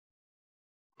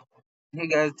Hey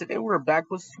guys, today we're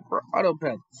back with Super Auto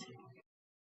Pets.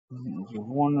 You're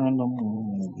one random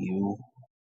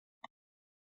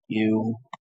you,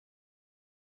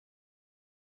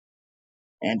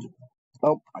 and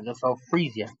oh, I guess I'll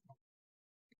freeze you.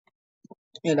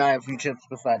 And I have some chips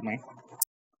beside me.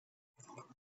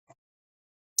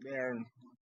 There,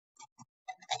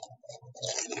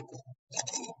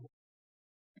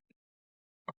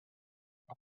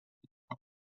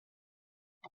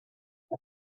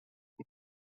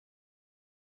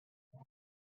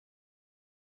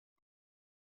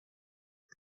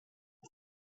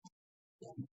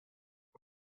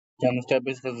 down the step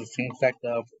because it seems like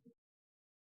the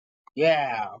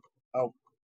yeah. Oh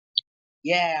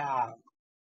yeah.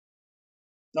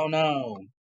 No no.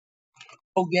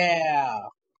 Oh yeah.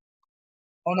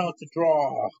 Oh no, it's a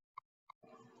draw.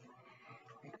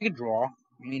 I could draw.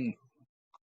 I mean,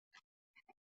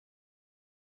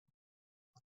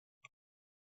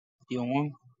 deal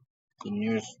one. The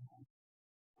nearest.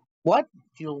 What?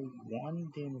 Deal one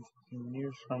damage to the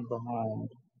nearest from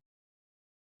behind.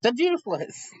 That's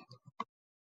useless.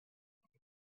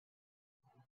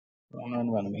 One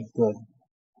enemy. Good.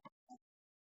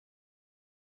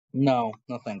 No,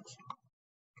 no thanks.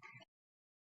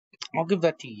 I'll give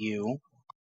that to you,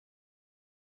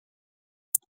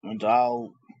 and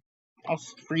I'll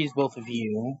freeze both of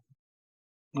you.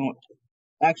 No,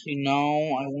 actually,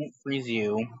 no, I won't freeze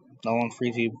you. I won't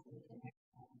freeze you.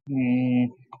 Hmm.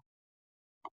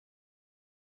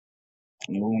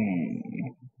 Mm,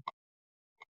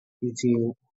 freeze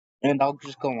you, and I'll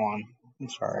just go on. I'm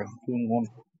sorry, I'm doing one.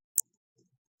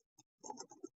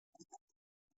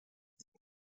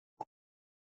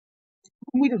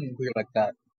 We didn't agree like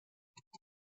that.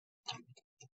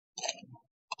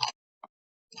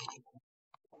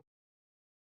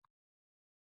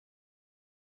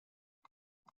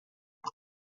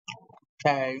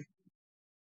 Okay,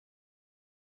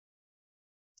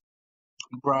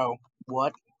 bro.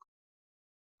 What?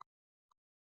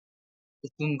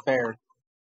 This isn't fair.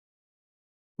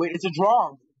 Wait, it's a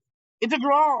draw. It's a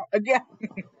draw again.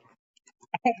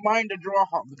 I don't mind a draw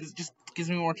because it just gives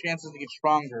me more chances to get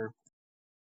stronger.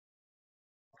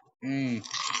 Mm.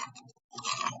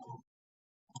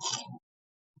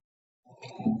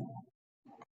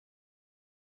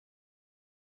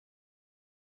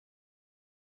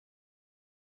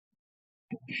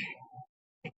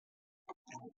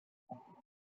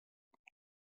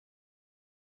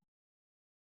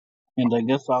 And I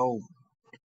guess I'll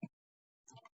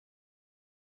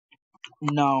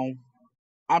no.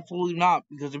 Absolutely not,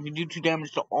 because if you do 2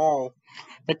 damage to all,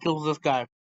 that kills this guy.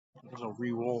 There's a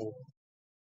reroll.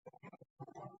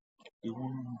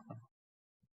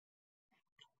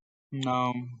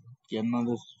 No. Yeah, none of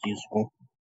this is useful.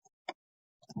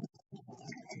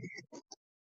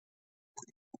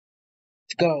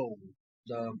 Let's go.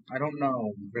 I don't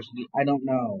know. Versus the I don't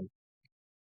know.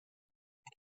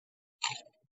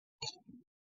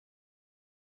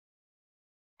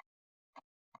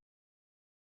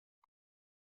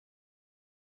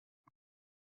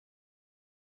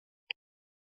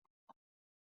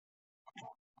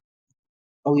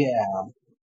 Oh yeah.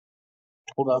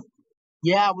 Hold up.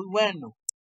 Yeah, we win.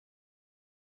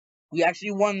 We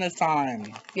actually won this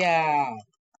time. Yeah.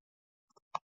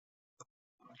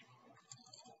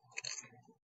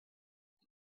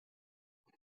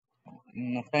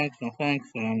 No thanks, no thanks.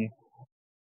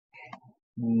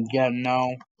 Yeah,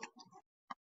 no.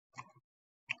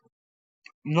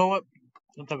 You know what?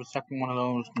 Let's have a second one of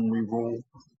those and reroll.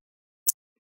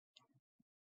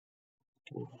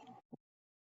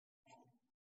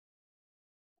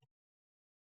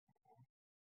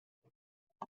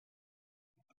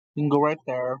 You can go right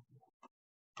there.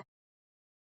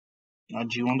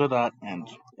 Add you under that, and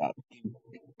that.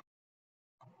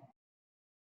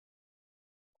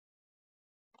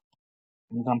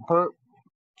 And I'm hurt.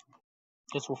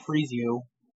 This will freeze you.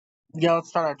 Yeah, let's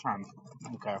start our turn.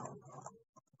 Okay.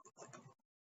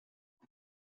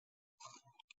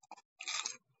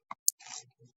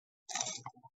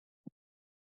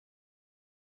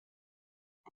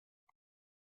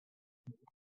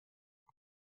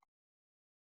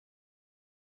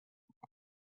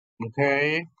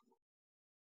 Okay.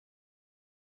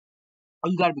 Oh,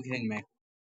 you gotta be kidding me.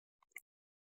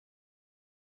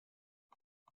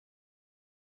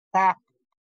 Ha!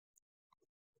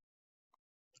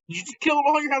 You just killed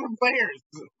all your other players!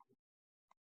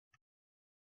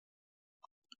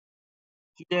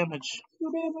 2 damage.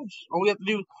 2 damage. All we have to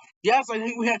do. Yes, I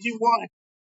think we actually won.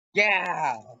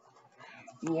 Yeah!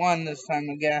 We won this time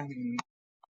again.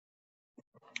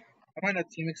 I'm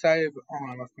not team excited, but oh,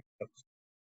 I lost my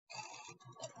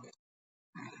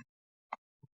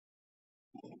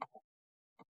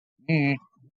Hmm.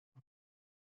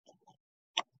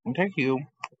 I'll take you.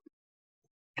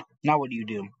 Now what do you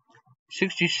do?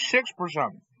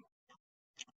 66%.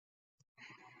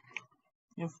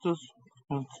 If this is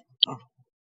a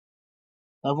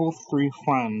level 3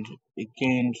 friend, it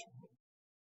gains.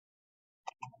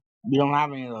 We don't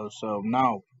have any of those, so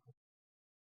no.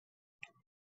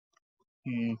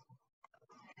 Hmm.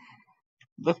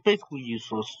 That's basically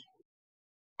useless.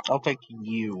 I'll take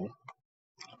you.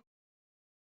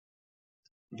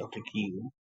 I'll take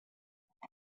you.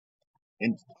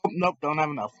 And oh, nope, don't have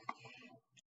enough.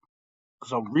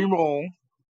 So reroll.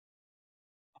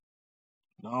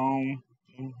 No.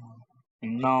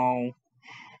 No.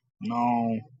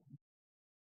 No.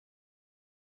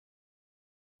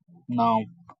 No.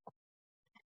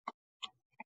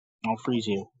 I'll freeze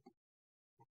you.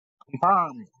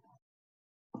 Confirm.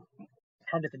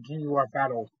 Time to continue our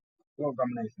battle. World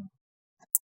domination.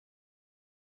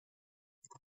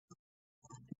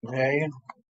 Okay.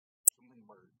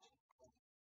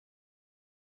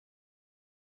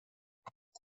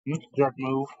 Jerk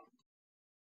move.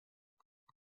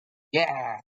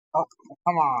 Yeah. Oh,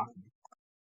 come on.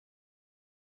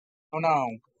 Oh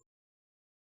no.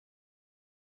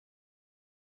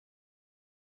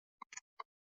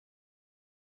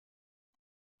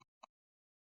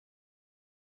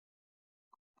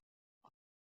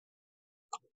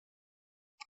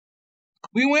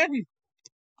 We win.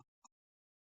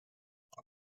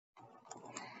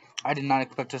 I did not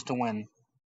expect us to win.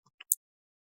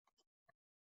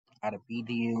 Add a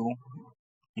BDU.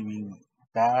 Give you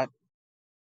that.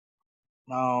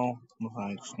 No. No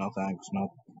thanks. No thanks. No.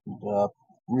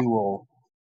 Reroll.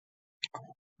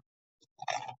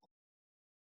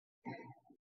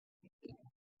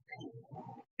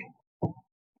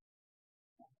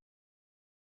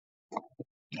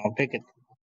 I'll take it.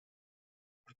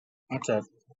 That's it.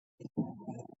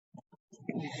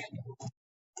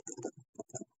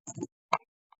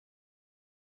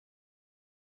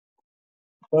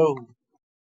 Oh,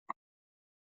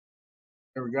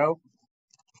 there we go.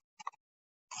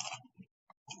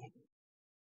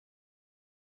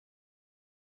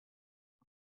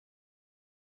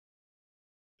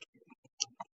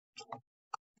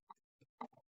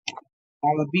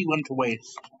 All the beat went to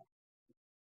waste.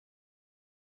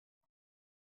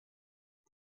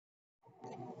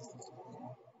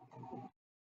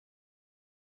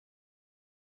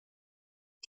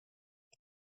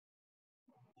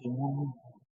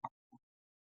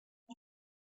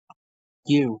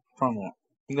 You permanent. I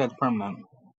think that's permanent.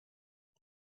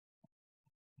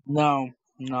 No,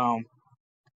 no.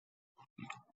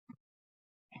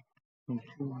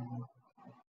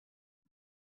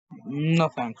 No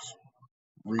thanks.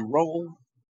 Reroll.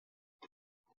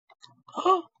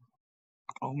 Oh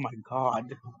my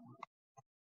god.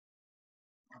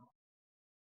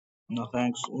 No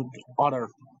thanks. Otter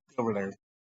over there.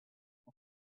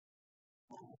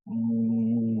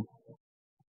 Mm,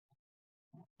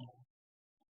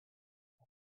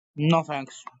 no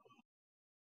thanks.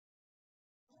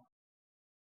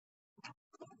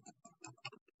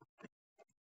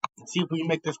 Let's see if we can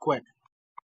make this quick.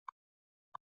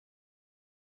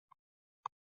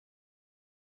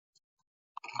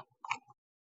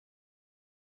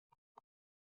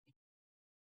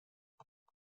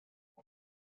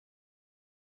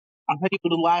 I thought it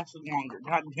would have lasted longer.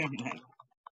 God damn it.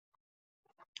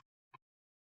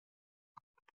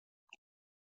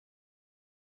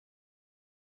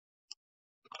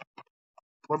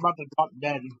 We're about to drop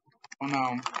dead. Oh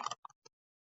no.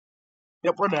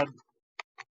 Yep, we're dead.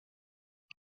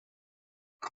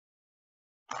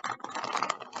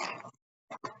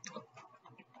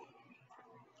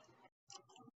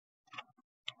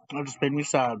 That just made me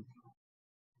sad.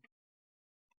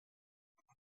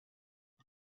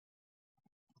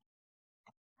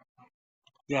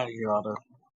 Get out of here, Otter.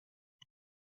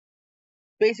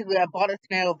 Basically, I bought a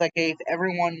snail that gave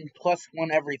everyone +1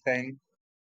 everything.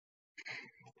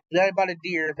 Then I bought a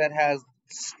deer that has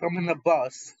scum in the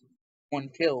bus, one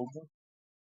killed.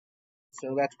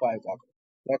 So that's why I got it.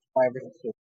 That's why everything's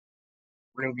so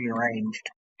really arranged.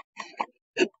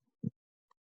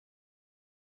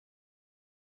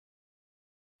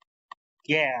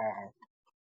 Yeah.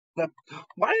 But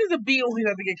why does the bee always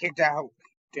have to get kicked out?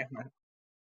 Damn it.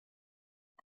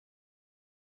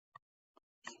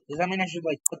 Does that mean I should,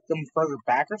 like, put them further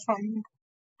back or something?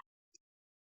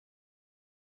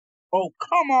 Oh,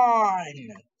 come on!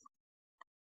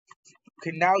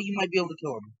 Okay, now you might be able to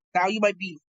kill him. Now you might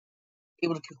be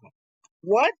able to kill him.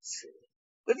 What?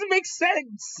 Doesn't make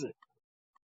sense!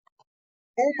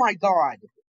 Oh my god.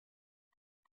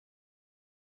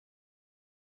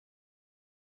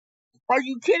 Are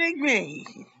you kidding me?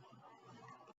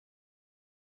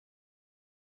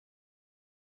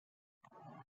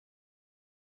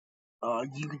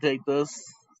 You can take this.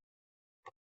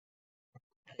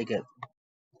 Take it.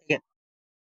 Take it.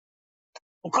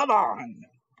 Oh, come on!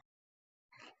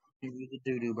 You the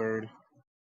doo-doo bird.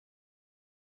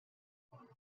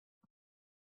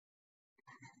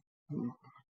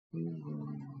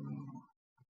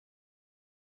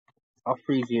 I'll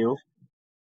freeze you.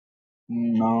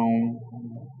 No.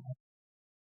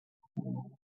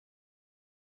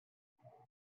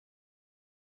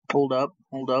 Hold up,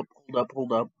 hold up, hold up,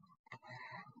 hold up.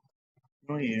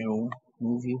 You.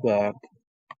 Move you back.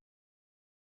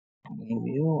 Move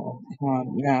you. Come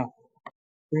on, yeah.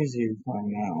 Freeze you. Fine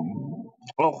now.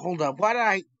 Oh, hold up. Why did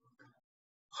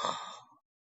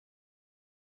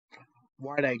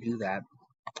I do that?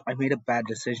 I made a bad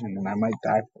decision and I might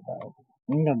die for that.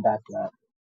 I'm gonna die for that.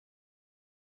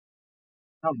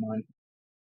 Come on.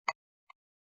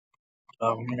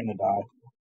 Oh, I'm gonna die.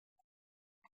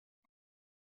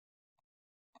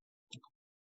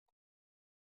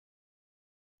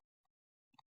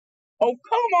 Oh,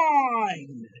 come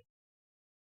on!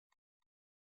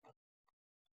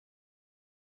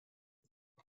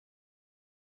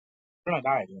 I'm gonna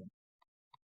die again.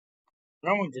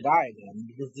 I'm going to die again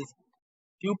because this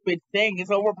stupid thing is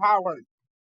overpowered.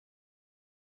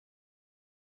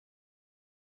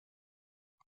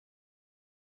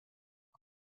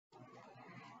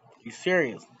 Are you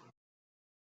serious?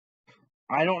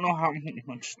 I don't know how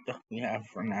much stuff we have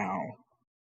for now.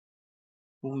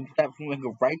 We've got to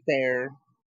go right there.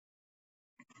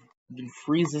 Then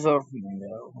freeze this up.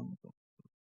 You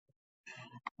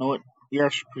know what? You're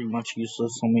actually pretty much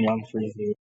useless. Let me unfreeze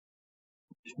you.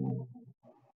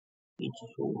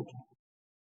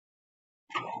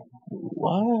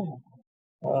 What?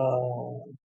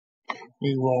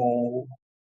 Reroll.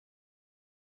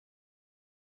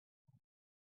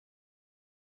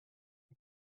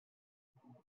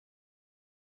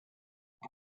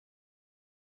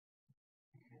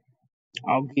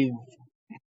 I'll give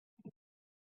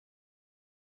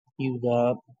you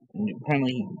that. And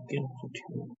apparently, give it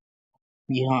to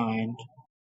behind.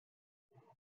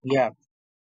 Yeah.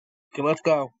 Okay, let's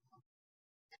go.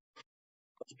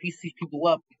 Let's piece these people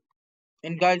up.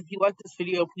 And guys, if you like this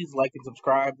video, please like and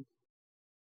subscribe.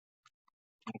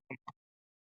 Oh,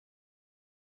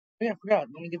 yeah, I forgot.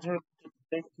 Let me get her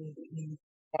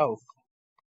health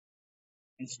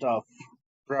and stuff.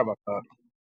 Forgot about that.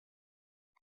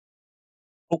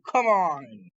 Oh, come on!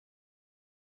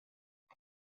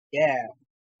 Yeah.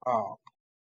 Oh.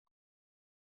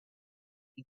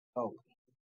 Oh.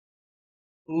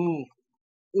 Ooh.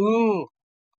 Ooh.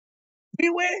 We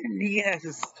win!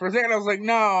 Yes! For a second I was like,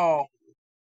 no!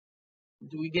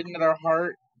 Do we get another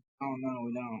heart? Oh, no,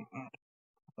 we don't.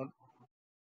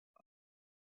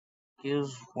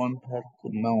 Gives one pet the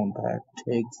melon pack.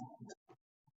 Takes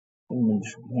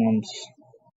damage once.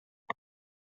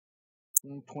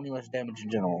 20 less damage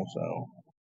in general, so.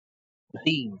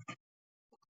 Receive.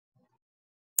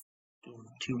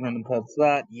 2 random pets.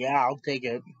 That, yeah, I'll take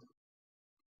it.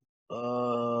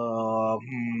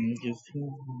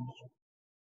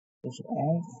 Just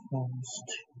all fast.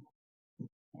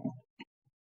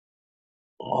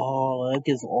 Oh, that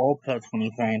gives all pets when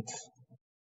he faints.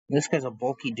 This guy's a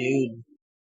bulky dude.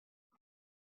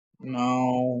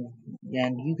 No. Yeah,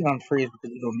 and you can unfreeze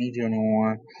because we don't need you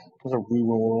anymore. There's a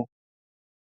reroll.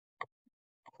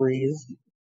 Freeze.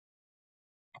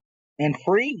 And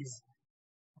freeze!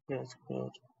 That's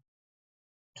good.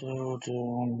 No.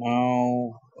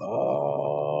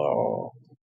 Oh.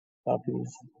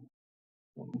 Puppies.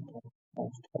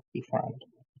 Most puppy friend.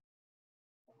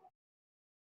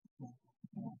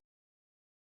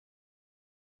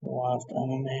 Last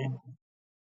enemy.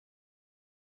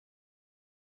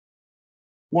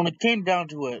 When it came down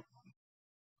to it.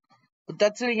 But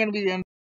that's not gonna be the end.